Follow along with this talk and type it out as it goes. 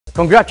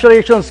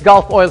Congratulations,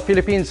 Gulf Oil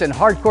Philippines and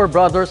Hardcore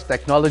Brothers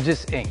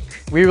Technologies Inc.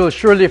 We will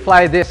surely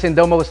fly this in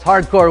the most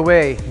hardcore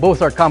way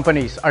both our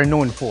companies are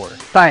known for.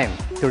 Time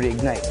to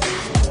reignite.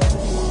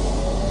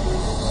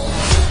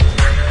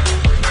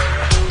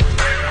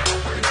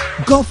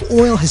 Gulf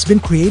Oil has been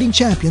creating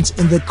champions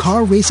in the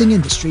car racing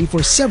industry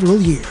for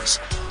several years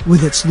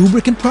with its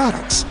lubricant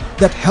products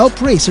that help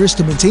racers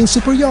to maintain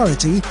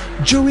superiority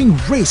during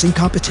racing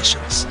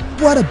competitions.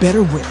 What a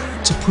better way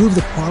to prove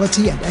the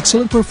quality and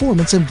excellent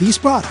performance of these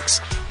products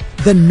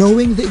than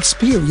knowing the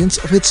experience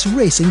of its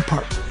racing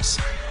partners.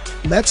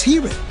 Let's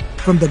hear it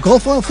from the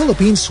Gulf Oil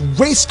Philippines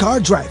race car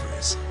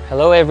drivers.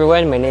 Hello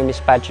everyone, my name is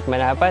Patrick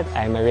Manapat.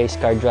 I'm a race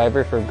car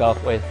driver for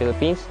Gulf Oil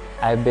Philippines.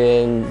 I've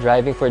been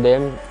driving for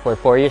them for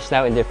 4 years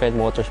now in different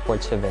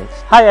motorsports events.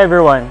 Hi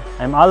everyone,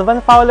 I'm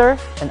Alvan Fowler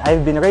and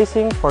I've been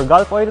racing for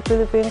Gulf Oil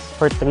Philippines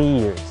for 3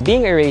 years.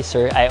 Being a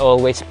racer, I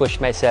always push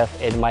myself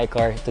in my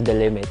car to the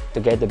limit to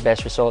get the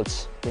best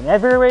results. In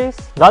every race,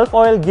 Gulf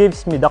Oil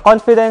gives me the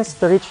confidence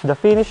to reach the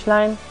finish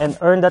line and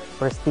earn that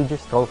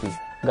prestigious trophy.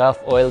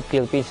 Gulf Oil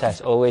Philippines has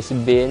always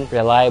been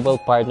a reliable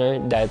partner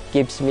that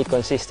gives me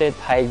consistent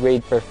high-grade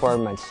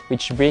performance,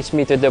 which brings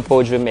me to the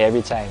podium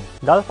every time.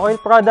 Gulf Oil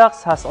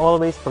Products has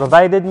always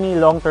provided me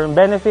long-term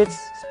benefits,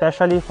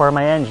 especially for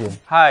my engine.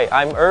 Hi,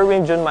 I'm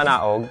Erwin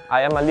Manaog.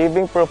 I am a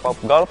living proof of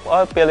Gulf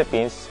Oil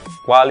Philippines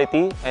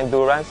quality,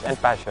 endurance, and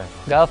passion.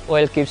 Gulf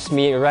Oil keeps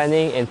me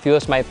running and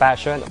fuels my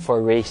passion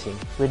for racing.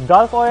 With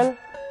Gulf Oil,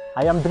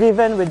 I am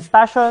driven with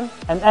passion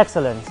and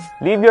excellence.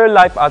 Live your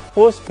life at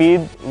full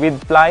speed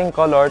with flying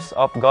colors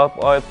of Gulf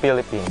Oil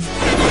Philippines.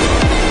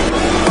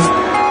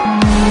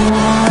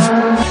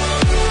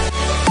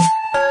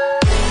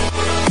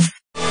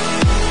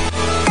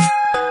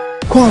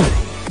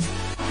 Quality,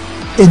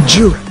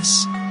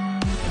 endurance,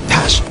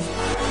 passion.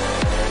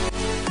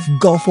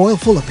 Gulf Oil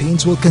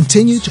Philippines will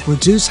continue to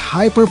produce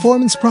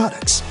high-performance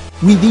products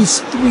with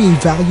these 3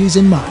 values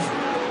in mind.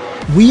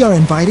 We are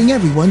inviting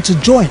everyone to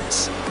join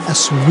us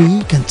as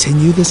we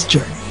continue this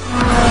journey.